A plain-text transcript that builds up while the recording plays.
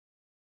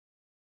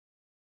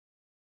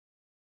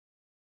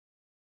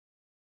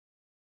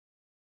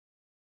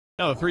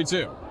Now the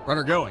 3-2.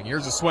 Runner going.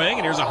 Here's a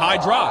swing, and here's a high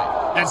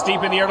drive. That's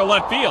deep in the air to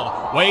left field.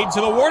 Wade to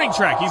the warning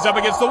track. He's up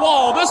against the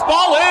wall. This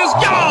ball is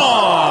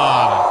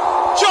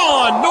gone!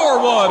 John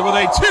Norwood with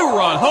a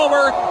 2-run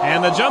homer,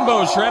 and the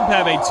Jumbo Shrimp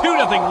have a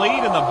 2-0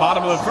 lead in the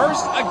bottom of the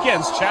first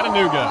against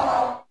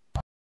Chattanooga.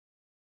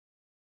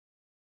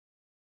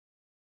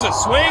 A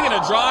swing and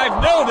a drive,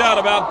 no doubt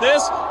about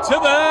this, to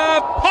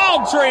the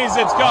palm trees.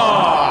 It's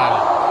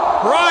gone!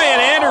 Brian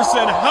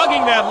Anderson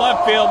hugging that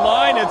left field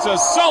line. It's a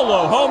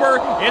solo homer.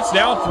 It's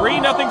now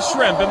 3-0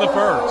 Shrimp in the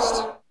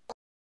first.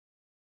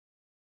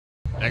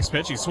 Next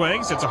pitch, he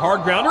swings. It's a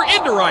hard grounder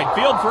into right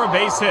field for a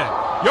base hit.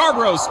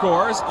 Yarbrough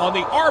scores on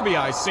the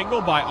RBI single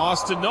by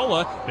Austin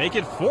Nola. Make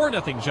it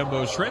 4-0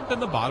 Jumbo Shrimp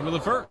in the bottom of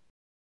the first.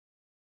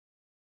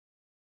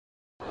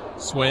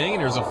 Swing,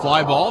 and there's a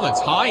fly ball that's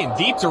high and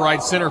deep to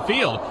right center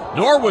field.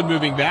 Norwood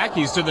moving back.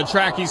 He's to the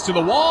track. He's to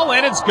the wall,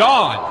 and it's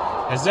gone.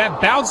 As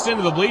that bounced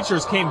into the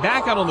bleachers, came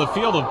back out on the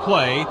field of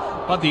play,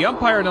 but the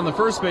umpire down the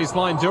first base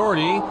line,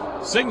 Doherty,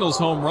 signals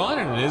home run,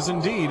 and it is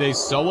indeed a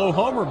solo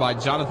homer by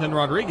Jonathan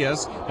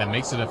Rodriguez that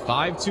makes it a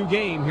 5-2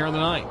 game here in the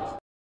ninth.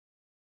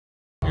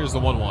 Here's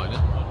the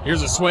 1-1.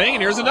 Here's a swing,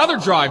 and here's another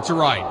drive to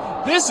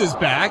right. This is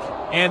back,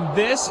 and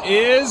this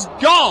is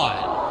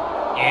gone.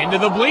 Into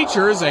the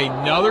bleachers,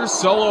 another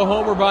solo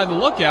homer by the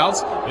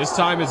Lookouts. This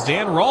time it's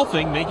Dan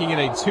Rolfing making it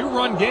a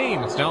 2-run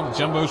game. It's down to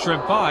Jumbo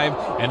Shrimp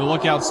 5 and the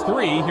Lookouts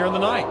 3 here in the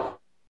ninth.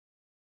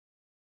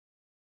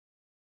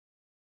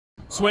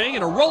 Swing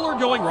and a roller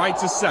going right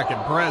to second.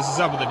 Perez is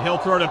up with it. He'll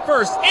throw to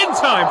first in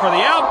time for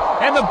the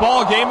out, and the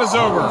ball game is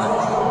over.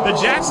 The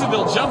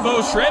Jacksonville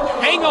Jumbo Shrimp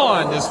hang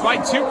on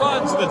despite 2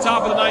 runs at the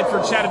top of the ninth for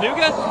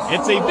Chattanooga.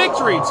 It's a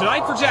victory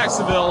tonight for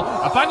Jacksonville.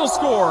 A final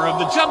score of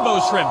the Jumbo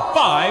Shrimp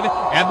 5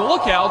 and the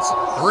Lookouts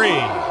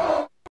 3.